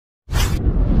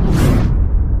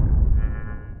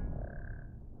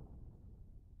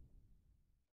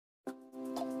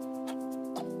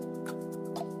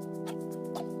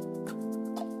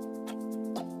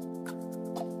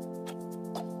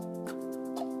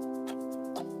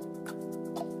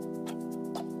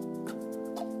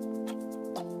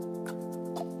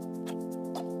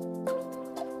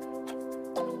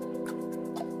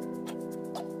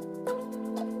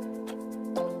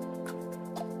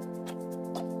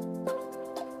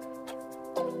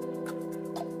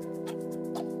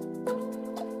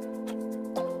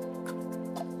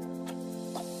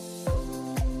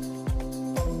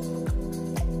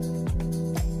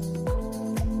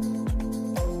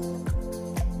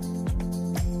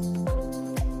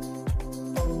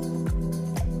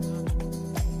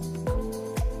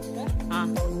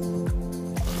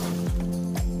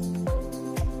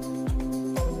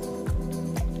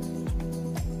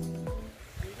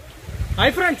Hi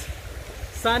friends,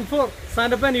 San4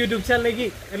 Sandapan YouTube channel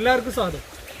എല്ലാവർക്കും സ്വാഗതം.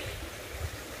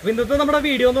 ഇന്നത്തെ നമ്മുടെ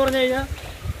വീഡിയോ എന്ന് പറഞ്ഞു കഴിഞ്ഞാൽ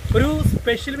ഒരു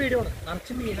സ്പെഷ്യൽ വീഡിയോ ആണ്.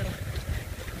 നിറച്ച് മീനാണ്.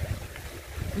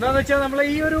 എന്താണെന്ന് വെച്ചാൽ നമ്മൾ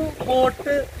ഈ ഒരു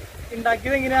ബോട്ട്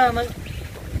ഉണ്ടാക്കിയത് എങ്ങനെയാണ്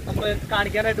നമ്മൾ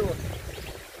കാണിക്കാനായിട്ട് പോകുന്നത്.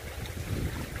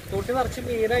 തൊട്ടി നിറച്ച്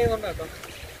മീനായതുകൊണ്ട് കേട്ടോ.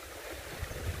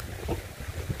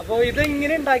 അപ്പോൾ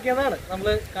ഇതെങ്ങനെ ഉണ്ടാക്കിയതാണ്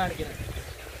നമ്മൾ കാണിക്കുന്നത്.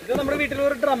 ഇത് നമ്മുടെ വീട്ടിൽ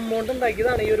ഒരു ഡ്രം കൊണ്ട്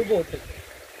ഉണ്ടാക്കിയതാണ് ഈ ഒരു ബോട്ട്.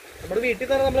 നമ്മുടെ വീട്ടിൽ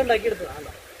തന്നെ നമ്മൾ ഉണ്ടാക്കിയെടുത്തതാണ്.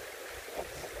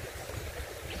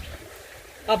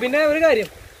 പിന്നെ ഒരു കാര്യം,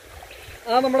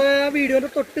 നമ്മുടെ വീഡിയോൻ്റെ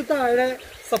തൊട്ട് താഴെ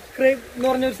സബ്സ്ക്രൈബ് എന്ന്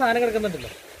പറഞ്ഞൊരു സാധനം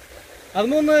കിടക്കുന്നുണ്ടല്ലോ,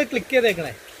 അതൊന്ന് ക്ലിക്ക്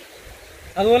ചെയ്തേക്കണേ.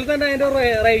 അതുപോലെ തന്നെ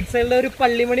അതിൻ്റെ റൈറ്റ് സൈഡിൽ ഒരു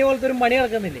പള്ളിമണി പോലത്തെ ഒരു മണി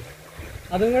കിടക്കുന്നില്ലേ,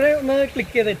 അതും കൂടെ ഒന്ന്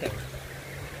ക്ലിക്ക് ചെയ്തിട്ട്.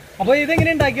 അപ്പോൾ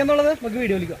ഇതെങ്ങനെ ഉണ്ടാക്കിയെന്നുള്ളത് നമുക്ക്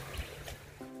വീഡിയോയിലേക്ക്.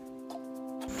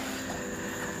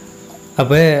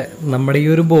 അപ്പോൾ നമ്മുടെ ഈ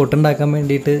ഒരു ബോട്ട് ഉണ്ടാക്കാൻ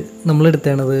വേണ്ടിയിട്ട് നമ്മൾ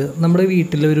എടുത്തേണത് നമ്മുടെ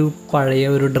വീട്ടിലൊരു പഴയ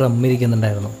ഒരു ഡ്രം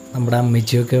ഇരിക്കുന്നുണ്ടായിരുന്നു. നമ്മുടെ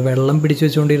അമ്മച്ചിയൊക്കെ വെള്ളം പിടിച്ചു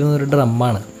വെച്ചുകൊണ്ടിരുന്ന ഒരു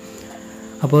ഡ്രമ്മാണ്.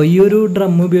 അപ്പോൾ ഈ ഒരു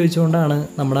ഡ്രം ഉപയോഗിച്ചുകൊണ്ടാണ്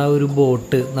നമ്മുടെ ആ ഒരു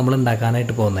ബോട്ട് നമ്മൾ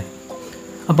ഉണ്ടാക്കാനായിട്ട് പോകുന്നത്.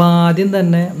 അപ്പോൾ ആദ്യം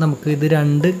തന്നെ നമുക്ക് ഇത്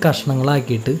 2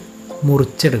 കഷ്ണങ്ങളാക്കിയിട്ട്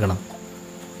മുറിച്ചെടുക്കണം.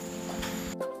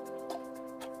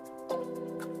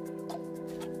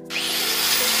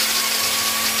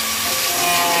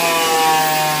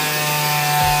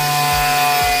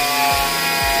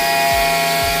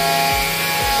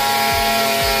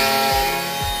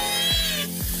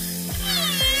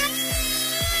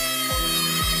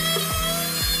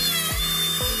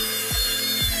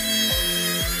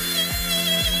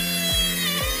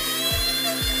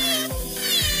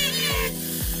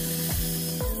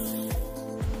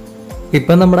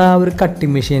 ഇപ്പം നമ്മുടെ ആ ഒരു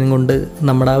കട്ടിങ് മെഷീൻ കൊണ്ട്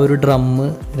നമ്മുടെ ആ ഒരു ഡ്രമ്മ്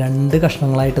 2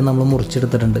 കഷ്ണങ്ങളായിട്ട് നമ്മൾ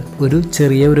മുറിച്ചെടുത്തിട്ടുണ്ട്. ഒരു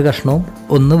ചെറിയ ഒരു കഷ്ണവും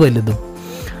ഒന്ന് വലുതും.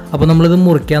 അപ്പോൾ നമ്മളിത്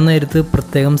മുറിക്കാൻ നേരത്ത്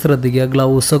പ്രത്യേകം ശ്രദ്ധിക്കുക,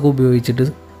 ഗ്ലൗസൊക്കെ ഉപയോഗിച്ചിട്ട്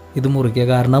ഇത് മുറിക്കുക.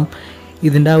 കാരണം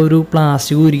ഇതിൻ്റെ ആ ഒരു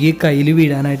പ്ലാസ്റ്റിക് ഉരുകി കയ്യിൽ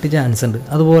വീഴാനായിട്ട് ചാൻസ് ഉണ്ട്.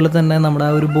 അതുപോലെ തന്നെ നമ്മുടെ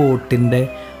ആ ഒരു ബോട്ടിൻ്റെ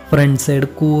ഫ്രണ്ട് സൈഡ്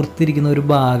കൂർത്തിരിക്കുന്ന ഒരു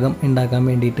ഭാഗം ഉണ്ടാക്കാൻ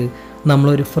വേണ്ടിയിട്ട്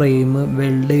നമ്മളൊരു ഫ്രെയിം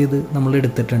വെൽഡ് ചെയ്ത് നമ്മൾ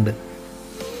എടുത്തിട്ടുണ്ട്.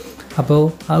 അപ്പോൾ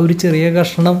ആ ഒരു ചെറിയ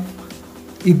കഷ്ണം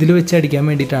ഇതിൽ വെച്ച് അടിക്കാൻ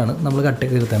വേണ്ടിയിട്ടാണ് നമ്മൾ കട്ട്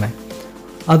ചെയ്തെടുത്തത്.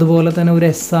 അതുപോലെ തന്നെ ഒരു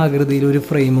എസ് ആകൃതിയിൽ ഒരു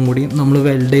ഫ്രെയിമും കൂടി നമ്മൾ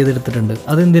വെൽഡ് ചെയ്തെടുത്തിട്ടുണ്ട്.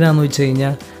 അതെന്തിനാണെന്ന് വെച്ച്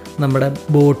കഴിഞ്ഞാൽ നമ്മുടെ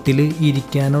ബോട്ടിൽ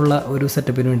ഇരിക്കാനുള്ള ഒരു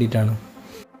സെറ്റപ്പിന് വേണ്ടിയിട്ടാണ്.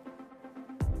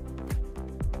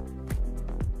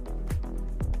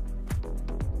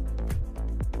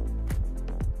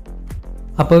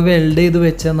 അപ്പോൾ വെൽഡ് ചെയ്ത്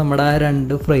വെച്ച നമ്മുടെ ആ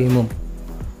 2 ഫ്രെയിമും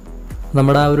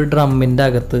നമ്മുടെ ആ ഒരു ഡ്രമ്മിൻ്റെ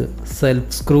അകത്ത്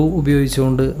സെൽഫ് സ്ക്രൂ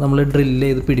ഉപയോഗിച്ചുകൊണ്ട് നമ്മൾ ഡ്രില്ല്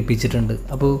ചെയ്ത് പിടിപ്പിച്ചിട്ടുണ്ട്.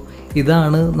 അപ്പോൾ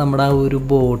ഇതാണ് നമ്മുടെ ആ ഒരു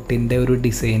ബോട്ടിൻ്റെ ഒരു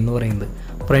ഡിസൈൻ എന്ന് പറയുന്നത്.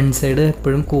 ഫ്രണ്ട് സൈഡ്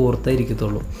എപ്പോഴും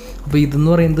കൂർത്തായിരിക്കത്തുള്ളൂ. അപ്പോൾ ഇതെന്ന്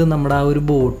പറയുന്നത് നമ്മുടെ ആ ഒരു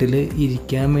ബോട്ടിൽ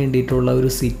ഇരിക്കാൻ വേണ്ടിയിട്ടുള്ള ഒരു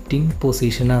സിറ്റിംഗ്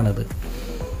പൊസിഷനാണിത്.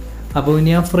 അപ്പോൾ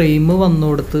ഇനി ആ ഫ്രെയിം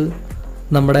വന്നുകൊടുത്ത്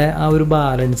നമ്മുടെ ആ ഒരു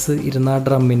ബാലൻസ് ഇരുന്ന ആ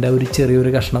ഡ്രമ്മിൻ്റെ ഒരു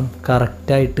ചെറിയൊരു കഷ്ണം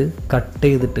കറക്റ്റായിട്ട് കട്ട്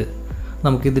ചെയ്തിട്ട്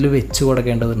നമുക്കിതിൽ വെച്ച്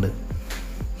കൊടുക്കേണ്ടതുണ്ട്.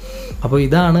 അപ്പോൾ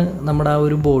ഇതാണ് നമ്മുടെ ആ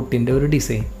ഒരു ബോട്ടിൻ്റെ ഒരു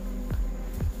ഡിസൈൻ.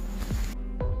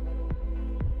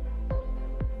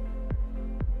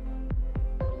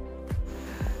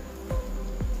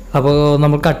 അപ്പോൾ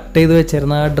നമ്മൾ കട്ട് ചെയ്ത്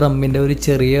വെച്ചിരുന്ന ആ ഡ്രമ്മിൻ്റെ ഒരു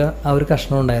ചെറിയ ആ ഒരു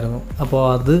കഷ്ണം ഉണ്ടായിരുന്നു. അപ്പോൾ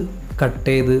അത് കട്ട്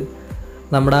ചെയ്ത്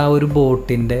നമ്മുടെ ആ ഒരു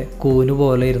ബോട്ടിൻ്റെ കൂന്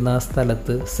പോലെ ഇരുന്ന ആ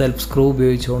സ്ഥലത്ത് സെൽഫ് സ്ക്രൂ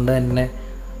ഉപയോഗിച്ചുകൊണ്ട് തന്നെ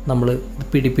നമ്മൾ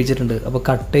പിടിപ്പിച്ചിട്ടുണ്ട്. അപ്പോൾ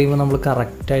കട്ട് ചെയ്യുമ്പോൾ നമ്മൾ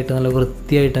കറക്റ്റായിട്ട് നല്ല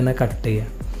വൃത്തിയായിട്ട് തന്നെ കട്ട്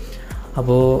ചെയ്യുക.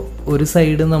 അപ്പോൾ ഒരു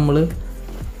സൈഡ് നമ്മൾ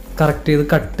കറക്റ്റ് ചെയ്ത്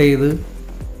കട്ട് ചെയ്ത്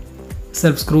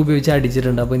സെൽഫ് സ്ക്രൂ ഉപയോഗിച്ച്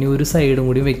അടിച്ചിട്ടുണ്ട്. അപ്പോൾ ഇനി ഒരു സൈഡും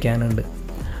കൂടി വെക്കാനുണ്ട്.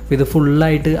 അപ്പോൾ ഇത്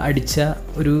ഫുള്ളായിട്ട് അടിച്ച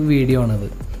ഒരു വീഡിയോ ആണിത്.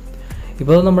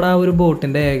 ഇപ്പോൾ നമ്മുടെ ആ ഒരു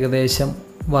ബോട്ടിൻ്റെ ഏകദേശം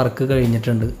വർക്ക്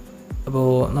കഴിഞ്ഞിട്ടുണ്ട്. അപ്പോൾ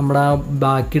നമ്മുടെ ആ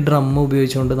ബാക്കി ഡ്രം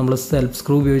ഉപയോഗിച്ചുകൊണ്ട് നമ്മൾ സെൽഫ്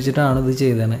സ്ക്രൂ ഉപയോഗിച്ചിട്ടാണ് ഇത്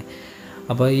ചെയ്തത്.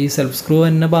 അപ്പോൾ ഈ സെൽഫ് സ്ക്രൂ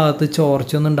തന്നെ ഭാഗത്ത്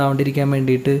ചോർച്ചൊന്നും ഉണ്ടാവാണ്ടിരിക്കാൻ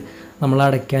വേണ്ടിയിട്ട് നമ്മൾ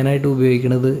അടയ്ക്കാനായിട്ട്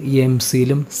ഉപയോഗിക്കുന്നത്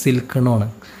എംസിലും സിൽക്കണുമാണ്.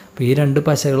 അപ്പോൾ ഈ 2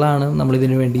 പശകളാണ്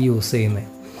നമ്മളിതിനു വേണ്ടി യൂസ് ചെയ്യുന്നത്.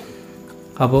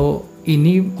 അപ്പോൾ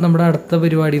ഇനി നമ്മുടെ അടുത്ത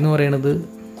പരിപാടി എന്ന് പറയുന്നത്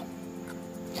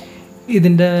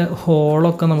ഇതിൻ്റെ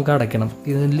ഹോളൊക്കെ നമുക്ക് അടയ്ക്കണം.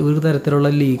 ഇതിൽ ഒരു തരത്തിലുള്ള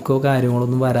ലീക്കോ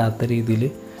കാര്യങ്ങളൊന്നും വരാത്ത രീതിയിൽ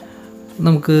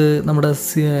നമുക്ക് നമ്മുടെ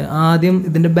ആദ്യം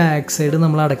ഇതിൻ്റെ ബാക്ക് സൈഡ്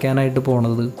നമ്മൾ അടയ്ക്കാനായിട്ട്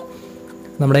പോണത്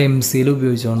നമ്മുടെ എംസിയിൽ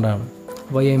ഉപയോഗിച്ചുകൊണ്ടാണ്.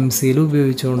 അപ്പോൾ എംസിയിൽ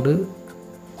ഉപയോഗിച്ചുകൊണ്ട്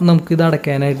നമുക്കിത്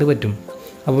അടയ്ക്കാനായിട്ട് പറ്റും.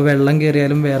 അപ്പോൾ വെള്ളം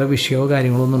കയറിയാലും വേറെ വിഷയമോ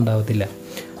കാര്യങ്ങളോ ഒന്നും ഉണ്ടാകത്തില്ല.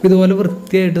 ഇതുപോലെ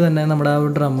വൃത്തിയായിട്ട് തന്നെ നമ്മുടെ ആ ഒരു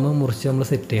ഡ്രമ്മ് മുറിച്ച് നമ്മൾ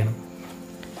സെറ്റ് ചെയ്യണം.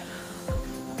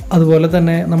 അതുപോലെ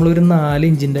തന്നെ നമ്മളൊരു 4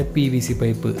 ഇഞ്ചിൻ്റെ PVC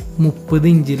പൈപ്പ് 30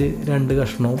 ഇഞ്ചിൽ 2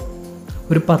 കഷ്ണവും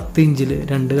ഒരു 10 ഇഞ്ചിൽ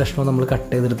 2 കഷ്ണവും നമ്മൾ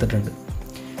കട്ട് ചെയ്തെടുത്തിട്ടുണ്ട്.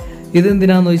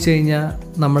 ഇതെന്തിനാണെന്ന് വെച്ച് കഴിഞ്ഞാൽ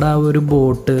നമ്മുടെ ആ ഒരു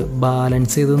ബോട്ട്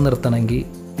ബാലൻസ് ചെയ്ത് നിർത്തണമെങ്കിൽ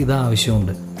ഇത്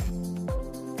ആവശ്യമുണ്ട്.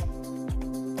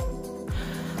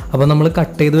 അപ്പോൾ നമ്മൾ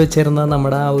കട്ട് ചെയ്ത് വെച്ചിരുന്ന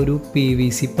നമ്മുടെ ആ ഒരു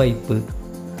PVC പൈപ്പ്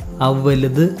ആ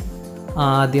വലുത്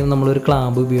ആദ്യം നമ്മളൊരു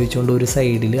ക്ലാമ്പ് ഉപയോഗിച്ചുകൊണ്ട് ഒരു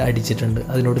സൈഡിൽ അടിച്ചിട്ടുണ്ട്.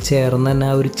 അതിനോട് ചേർന്ന് തന്നെ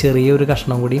ആ ഒരു ചെറിയൊരു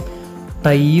കഷ്ണം കൂടി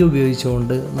ടൈ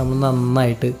ഉപയോഗിച്ചുകൊണ്ട് നമ്മൾ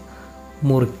നന്നായിട്ട്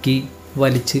മുറുക്കി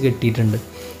വലിച്ച് കെട്ടിയിട്ടുണ്ട്.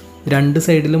 രണ്ട്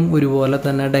സൈഡിലും ഒരുപോലെ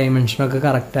തന്നെ ഡയമെൻഷനൊക്കെ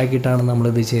കറക്റ്റാക്കിയിട്ടാണ്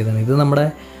നമ്മളിത് ചെയ്തത്. ഇത് നമ്മുടെ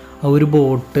ആ ഒരു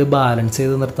ബോട്ട് ബാലൻസ്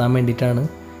ചെയ്ത് നിർത്താൻ വേണ്ടിയിട്ടാണ്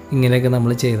ഇങ്ങനെയൊക്കെ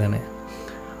നമ്മൾ ചെയ്തത്.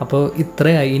 അപ്പോൾ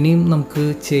ഇത്രയായി. ഇനിയും നമുക്ക്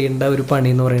ചെയ്യേണ്ട ഒരു പണി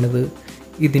എന്ന് പറയുന്നത്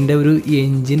ഇതിൻ്റെ ഒരു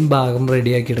എൻജിൻ ഭാഗം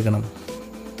റെഡിയാക്കി എടുക്കണം.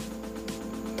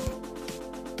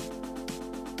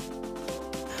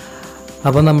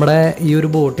 അപ്പോൾ നമ്മുടെ ഈ ഒരു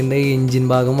ബോട്ടിൻ്റെ എൻജിൻ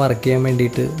ഭാഗം വർക്ക് ചെയ്യാൻ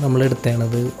വേണ്ടിയിട്ട് നമ്മൾ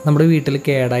എടുത്തേണത് നമ്മുടെ വീട്ടിൽ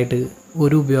കേടായിട്ട്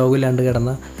ഒരു ഉപയോഗമില്ലാണ്ട്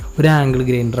കിടന്ന ഒരു ആംഗിൾ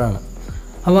ഗ്രൈൻഡറാണ്.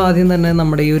 അപ്പോൾ ആദ്യം തന്നെ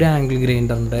നമ്മുടെ ഈ ഒരു ആംഗിൾ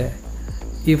ഗ്രൈൻഡറിൻ്റെ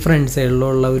ഈ ഫ്രണ്ട്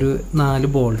സൈഡിലുള്ള ഒരു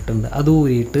 4 ബോൾട്ട് ഉണ്ട്. അത്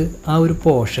ഊരിയിട്ട് ആ ഒരു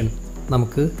പോർഷൻ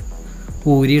നമുക്ക്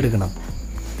ഊരിയെടുക്കണം.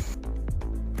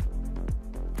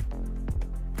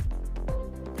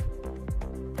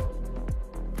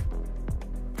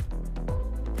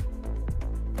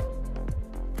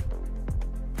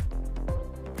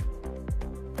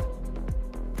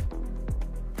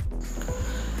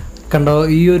 കണ്ടോ,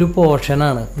 ഈ ഒരു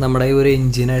പോർഷനാണ് നമ്മുടെ ഈ ഒരു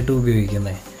എൻജിനായിട്ട്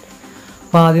ഉപയോഗിക്കുന്നത്.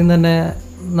 അപ്പോൾ ആദ്യം തന്നെ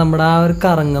നമ്മുടെ ആ ഒരു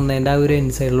കറങ്ങുന്നതിൻ്റെ ആ ഒരു എൻ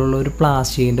സൈഡിലുള്ള ഒരു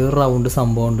പ്ലാസ്റ്റിക്കിൻ്റെ ഒരു റൗണ്ട്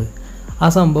സംഭവമുണ്ട്. ആ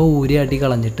സംഭവം ഊരിയാട്ടി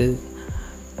കളഞ്ഞിട്ട്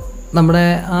നമ്മുടെ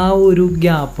ആ ഒരു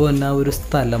ഗ്യാപ്പ് തന്നെ ആ ഒരു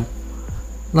സ്ഥലം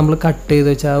നമ്മൾ കട്ട് ചെയ്ത്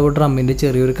വെച്ചാൽ ആ ഒരു ഡ്രമ്മിൻ്റെ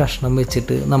ചെറിയൊരു കഷ്ണം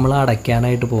വെച്ചിട്ട് നമ്മൾ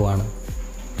അടയ്ക്കാനായിട്ട് പോവാണ്.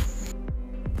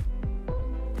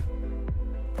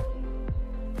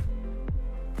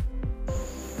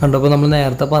 കണ്ടപ്പോൾ നമ്മൾ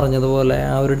നേരത്തെ പറഞ്ഞതുപോലെ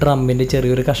ആ ഒരു ഡ്രമ്മിൻ്റെ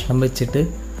ചെറിയൊരു കഷ്ണം വെച്ചിട്ട്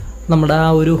നമ്മുടെ ആ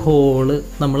ഒരു ഹോള്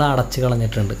നമ്മൾ അടച്ച്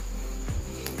കളഞ്ഞിട്ടുണ്ട്.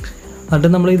 എന്നിട്ട്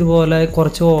നമ്മൾ ഇതുപോലെ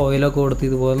കുറച്ച് ഓയിലൊക്കെ കൊടുത്ത്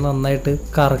ഇതുപോലെ നന്നായിട്ട്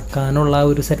കറക്കാനുള്ള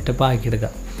ഒരു സെറ്റപ്പ്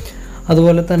ആക്കിയെടുക്കാം.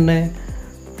 അതുപോലെ തന്നെ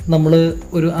നമ്മൾ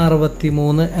ഒരു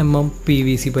 63 mm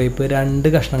PVC പൈപ്പ്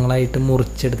 2 കഷ്ണങ്ങളായിട്ട്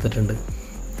മുറിച്ചെടുത്തിട്ടുണ്ട്.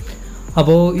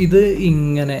 അപ്പോൾ ഇത്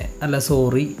ഇങ്ങനെ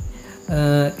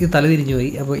ഇത് തല തിരിഞ്ഞു പോയി.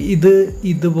 അപ്പോൾ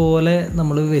ഇതുപോലെ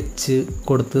നമ്മൾ വെച്ച്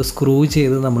കൊടുത്ത് സ്ക്രൂ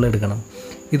ചെയ്ത് നമ്മൾ എടുക്കണം.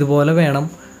 ഇതുപോലെ വേണം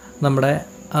നമ്മുടെ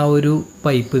ആ ഒരു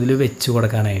പൈപ്പ് ഇതിൽ വെച്ച്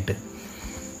കൊടുക്കാനായിട്ട്.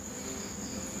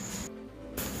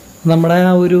 നമ്മുടെ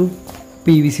ആ ഒരു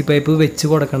PVC പൈപ്പ് വെച്ച്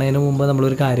കൊടുക്കുന്നതിന് മുമ്പ്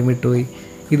നമ്മളൊരു കാര്യം വിട്ടുപോയി.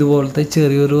 ഇതുപോലത്തെ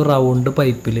ചെറിയൊരു റൗണ്ട്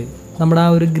പൈപ്പിൽ നമ്മുടെ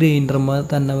ആ ഒരു ഗ്രൈൻഡർമ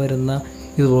തന്നെ വരുന്ന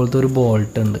ഇതുപോലത്തെ ഒരു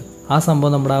ബോൾട്ട് ഉണ്ട്. ആ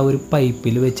സംഭവം നമ്മുടെ ആ ഒരു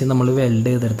പൈപ്പിൽ വെച്ച് നമ്മൾ വെൽഡ്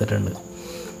ചെയ്തെടുത്തിട്ടുണ്ട്.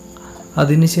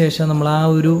 അതിനുശേഷം നമ്മൾ ആ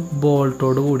ഒരു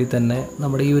ബോൾട്ടോട് കൂടി തന്നെ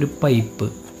നമ്മുടെ ഈ ഒരു പൈപ്പ്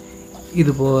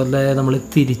ഇതുപോലെ നമ്മൾ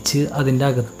തിരിച്ച് അതിൻ്റെ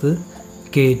അകത്ത്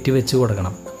കയറ്റി വെച്ച്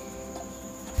കൊടുക്കണം.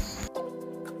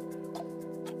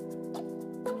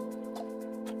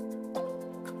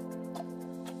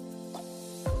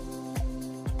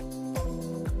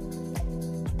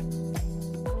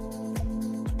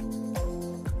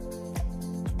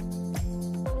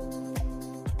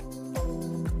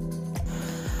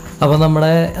 അപ്പോൾ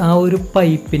നമ്മുടെ ആ ഒരു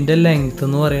പൈപ്പിൻ്റെ ലെങ്ത്ത്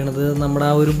എന്ന് പറയുന്നത് നമ്മുടെ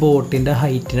ആ ഒരു ബോട്ടിൻ്റെ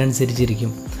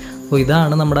ഹൈറ്റിനനുസരിച്ചിരിക്കും. അപ്പോൾ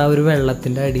ഇതാണ് നമ്മുടെ ആ ഒരു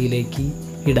വെള്ളത്തിൻ്റെ അടിയിലേക്ക്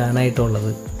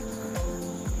ഇടാനായിട്ടുള്ളത്.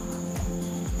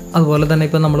 അതുപോലെ തന്നെ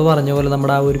ഇപ്പോൾ നമ്മൾ പറഞ്ഞ പോലെ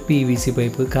നമ്മുടെ ആ ഒരു PVC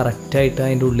പൈപ്പ് കറക്റ്റായിട്ട്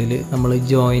അതിൻ്റെ ഉള്ളിൽ നമ്മൾ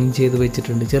ജോയിൻ ചെയ്ത്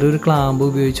വെച്ചിട്ടുണ്ട്. ചെറിയൊരു ക്ലാമ്പ്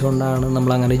ഉപയോഗിച്ചുകൊണ്ടാണ്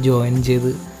നമ്മളങ്ങനെ ജോയിൻ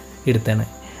ചെയ്ത് എടുത്തത്.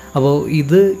 അപ്പോൾ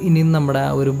ഇത് ഇനി നമ്മുടെ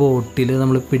ആ ഒരു ബോട്ടിൽ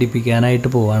നമ്മൾ പിടിപ്പിക്കാനായിട്ട്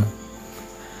പോവാണ്.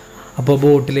 അപ്പോൾ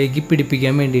ബോട്ടിലേക്ക്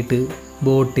പിടിപ്പിക്കാൻ വേണ്ടിയിട്ട്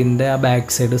ബോട്ടിൻ്റെ ആ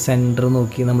ബാക്ക് സൈഡ് സെൻറ്റർ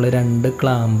നോക്കി നമ്മൾ 2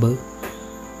 ക്ലാമ്പ്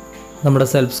നമ്മുടെ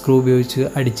സെൽഫ് സ്ക്രൂ ഉപയോഗിച്ച്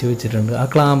അടിച്ച് വെച്ചിട്ടുണ്ട്. ആ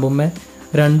ക്ലാമ്പുമ്മേ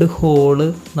 2 ഹോള്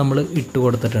നമ്മൾ ഇട്ട്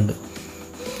കൊടുത്തിട്ടുണ്ട്.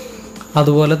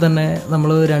 അതുപോലെ തന്നെ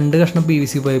നമ്മൾ 2 കഷ്ണം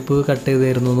PVC പൈപ്പ് കട്ട്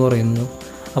ചെയ്തായിരുന്നു എന്ന് പറയുന്നു.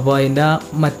 അപ്പോൾ അതിൻ്റെ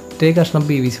മറ്റേ കഷ്ണം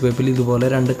PVC പൈപ്പിൽ ഇതുപോലെ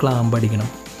 2 ക്ലാമ്പ് അടിക്കണം.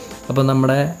 അപ്പോൾ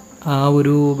നമ്മുടെ ആ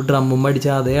ഒരു ഡ്രമ്മും അടിച്ച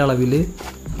അതേ അളവിൽ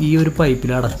ഈ ഒരു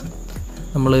പൈപ്പിൽ അടച്ച്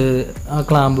നമ്മൾ ആ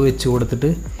ക്ലാമ്പ് വെച്ച്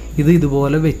കൊടുത്തിട്ട്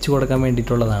ഇതുപോലെ വെച്ച് കൊടുക്കാൻ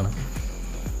വേണ്ടിയിട്ടുള്ളതാണ്.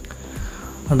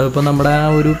 അതുകൊണ്ട് ഇപ്പോൾ നമ്മുടെ ആ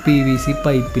ഒരു PVC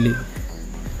പൈപ്പിൽ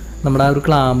നമ്മുടെ ആ ഒരു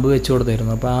ക്ലാമ്പ് വെച്ച്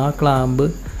കൊടുത്തായിരുന്നു. അപ്പോൾ ആ ക്ലാമ്പ്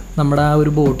നമ്മുടെ ആ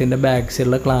ഒരു ബോട്ടിൻ്റെ ബാക്ക്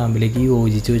സൈഡിലുള്ള ക്ലാമ്പിലേക്ക്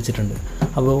യോജിച്ച് വെച്ചിട്ടുണ്ട്.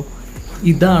 അപ്പോൾ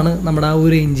ഇതാണ് നമ്മുടെ ആ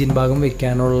ഒരു എൻജിൻ ഭാഗം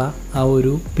വെക്കാനുള്ള ആ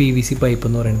ഒരു PVC പൈപ്പ്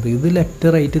എന്ന് പറയുന്നത്. ഇത്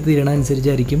ലെഫ്റ്റ് റൈറ്റ് തിരിയണ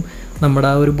അനുസരിച്ചായിരിക്കും നമ്മുടെ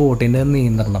ആ ഒരു ബോട്ടിൻ്റെ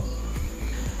നിയന്ത്രണം.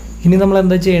 ഇനി നമ്മൾ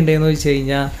എന്താ ചെയ്യേണ്ടതെന്ന് വെച്ച്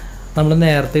കഴിഞ്ഞാൽ നമ്മൾ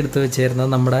നേരത്തെ എടുത്ത് വെച്ചിരുന്ന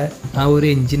നമ്മുടെ ആ ഒരു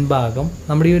എൻജിൻ ഭാഗം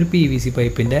നമ്മുടെ ഈ ഒരു PVC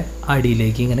പൈപ്പിൻ്റെ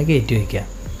അടിയിലേക്ക് ഇങ്ങനെ കയറ്റി വയ്ക്കുക.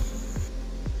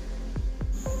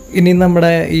 ഇനി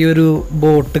നമ്മുടെ ഈ ഒരു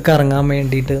ബോട്ട് കറങ്ങാൻ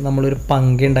വേണ്ടിയിട്ട് നമ്മളൊരു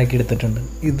പങ്ക ഉണ്ടാക്കിയെടുത്തിട്ടുണ്ട്.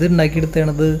 ഇത്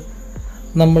ഉണ്ടാക്കിയെടുത്തത്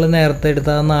നമ്മൾ നേരത്തെ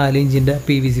എടുത്ത 4 ഇഞ്ചിൻ്റെ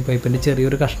PVC പൈപ്പിൻ്റെ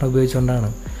ചെറിയൊരു കഷ്ണം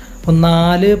ഉപയോഗിച്ചുകൊണ്ടാണ്. അപ്പോൾ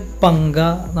 4 പങ്ക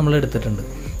നമ്മൾ എടുത്തിട്ടുണ്ട്.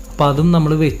 അപ്പോൾ അതും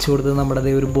നമ്മൾ വെച്ച് കൊടുത്ത്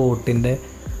നമ്മുടെ ഒരു ബോട്ടിൻ്റെ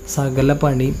സകല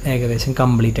പണിയും ഏകദേശം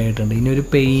കംപ്ലീറ്റ് ആയിട്ടുണ്ട്. ഇനി ഒരു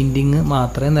പെയിൻറ്റിങ്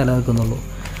മാത്രമേ നിലനിൽക്കുന്നുള്ളൂ.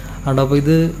 അതുകൊണ്ട് അപ്പോൾ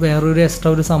ഇത് വേറൊരു എക്സ്ട്രാ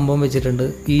ഒരു സംഭവം വെച്ചിട്ടുണ്ട്.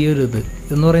 ഈ ഒരു ഇത്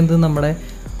എന്ന് പറയുന്നത് നമ്മുടെ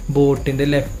ബോട്ടിൻ്റെ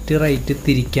ലെഫ്റ്റ് റൈറ്റ്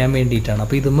തിരിക്കാൻ വേണ്ടിയിട്ടാണ്.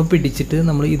 അപ്പോൾ ഇതുമ്പോൾ പിടിച്ചിട്ട്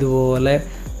നമ്മൾ ഇതുപോലെ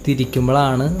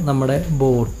തിരിക്കുമ്പോഴാണ് നമ്മുടെ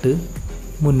ബോട്ട്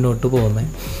മുന്നോട്ട് പോകുന്നത്.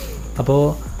 അപ്പോൾ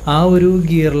ആ ഒരു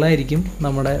ഗിയറിലായിരിക്കും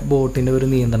നമ്മുടെ ബോട്ടിൻ്റെ ഒരു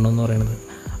നിയന്ത്രണം എന്ന് പറയുന്നത്.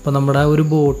 അപ്പോൾ നമ്മുടെ ഒരു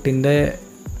ബോട്ടിൻ്റെ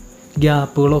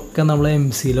ഗ്യാപ്പുകളൊക്കെ നമ്മൾ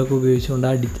MCയിലൊക്കെ ഉപയോഗിച്ചുകൊണ്ട്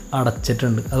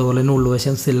അടച്ചിട്ടുണ്ട്. അതുപോലെ തന്നെ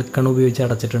ഉൾവശം സിൽക്കൺ ഉപയോഗിച്ച്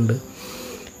അടച്ചിട്ടുണ്ട്.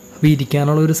 അപ്പോൾ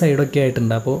ഇരിക്കാനുള്ള ഒരു സൈഡൊക്കെ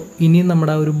ആയിട്ടുണ്ട്. അപ്പോൾ ഇനി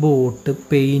നമ്മുടെ ഒരു ബോട്ട്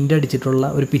പെയിൻ്റ് അടിച്ചിട്ടുള്ള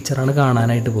ഒരു പിക്ചറാണ്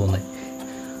കാണാനായിട്ട് പോകുന്നത്.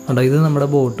 അതുകൊണ്ട് ഇത് നമ്മുടെ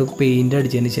ബോട്ട് പെയിൻ്റ്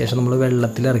അടിച്ചതിന് ശേഷം നമ്മൾ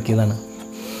വെള്ളത്തിൽ ഇറക്കിയതാണ്.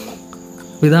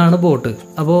 ഇതാണ് ബോട്ട്.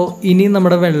 അപ്പോൾ ഇനി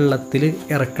നമ്മുടെ വെള്ളത്തിൽ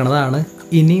ഇറക്കണതാണ്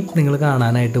ഇനി നിങ്ങൾ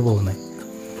കാണാനായിട്ട് പോകുന്നത്.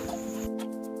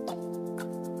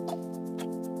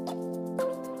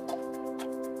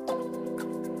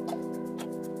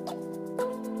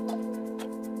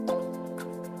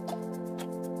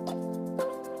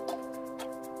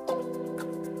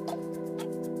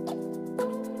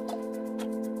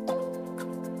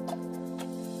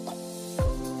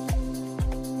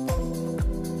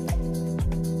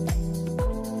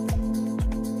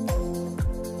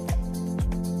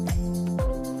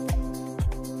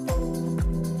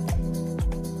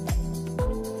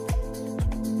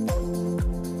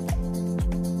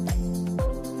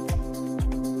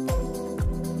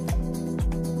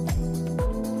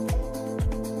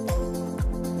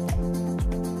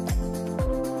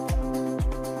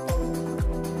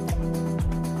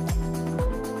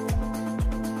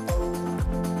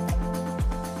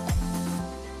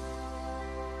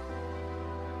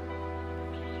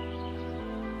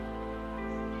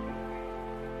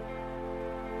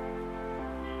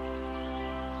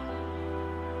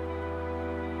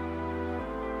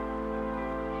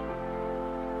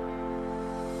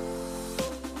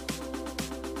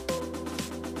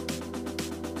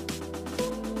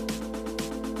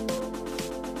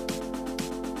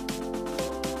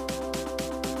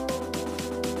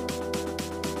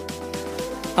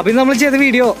 അപ്പൊ ഇത് നമ്മൾ ചെയ്ത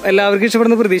വീഡിയോ എല്ലാവർക്കും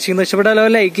ഇഷ്ടപ്പെടുന്ന പ്രതീക്ഷിക്കുന്നു. ഇഷ്ടപ്പെട്ടാലോ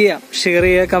ലൈക്ക് ചെയ്യാം, ഷെയർ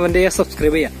ചെയ്യുക, കമന്റ് ചെയ്യുക,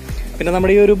 സബ്സ്ക്രൈബ് ചെയ്യാം. പിന്നെ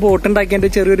നമ്മുടെ ഈ ഒരു ബോട്ട് ഉണ്ടാക്കിയതിന്റെ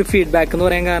ചെറിയൊരു ഫീഡ്ബാക്ക് എന്ന്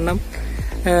പറയാൻ കാരണം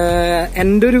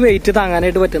എന്റെ ഒരു വെയിറ്റ്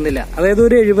താങ്ങാനായിട്ട് പറ്റുന്നില്ല. അതായത്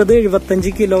ഒരു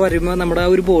 70-75 കിലോ വരുമ്പോൾ നമ്മുടെ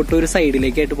ഒരു ബോട്ട് ഒരു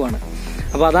സൈഡിലേക്കായിട്ട് പോവാണ്.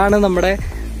 അപ്പൊ അതാണ് നമ്മുടെ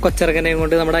കൊച്ചിറക്കനെയും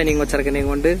കൊണ്ട്, നമ്മുടെ അനിയൻ കൊച്ചിറക്കനെയും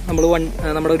കൊണ്ട് നമ്മൾ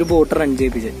നമ്മുടെ ഒരു ബോട്ട് റൺ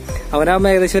ചെയ്യിപ്പിച്ചത്.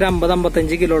 അവനാകുമ്പോൾ ഏകദേശം ഒരു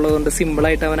 50-55 കിലോ ഉള്ളതുകൊണ്ട്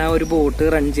സിമ്പിളായിട്ട് അവൻ ആ ഒരു ബോട്ട്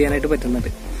റൺ ചെയ്യാനായിട്ട്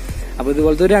പറ്റുന്നുണ്ട്. അപ്പൊ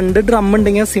ഇതുപോലത്തെ ഒരു 2 ഡ്രം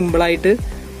ഉണ്ടെങ്കിൽ സിമ്പിളായിട്ട്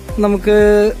നമുക്ക്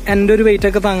എൻ്റെ ഒരു വെയിറ്റ്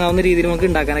ഒക്കെ താങ്ങാവുന്ന രീതിയിൽ നമുക്ക്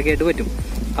ഉണ്ടാക്കാനൊക്കെ ആയിട്ട് പറ്റും.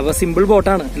 അപ്പോൾ സിമ്പിൾ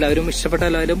ബോട്ടാണ്. എല്ലാവരും ഇഷ്ടപ്പെട്ട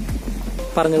എല്ലാവരും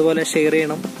പറഞ്ഞതുപോലെ ഷെയർ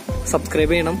ചെയ്യണം,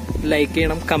 സബ്സ്ക്രൈബ് ചെയ്യണം, ലൈക്ക്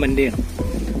ചെയ്യണം, കമന്റ് ചെയ്യണം.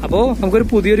 അപ്പോൾ നമുക്കൊരു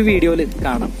പുതിയൊരു വീഡിയോയിൽ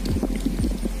കാണാം.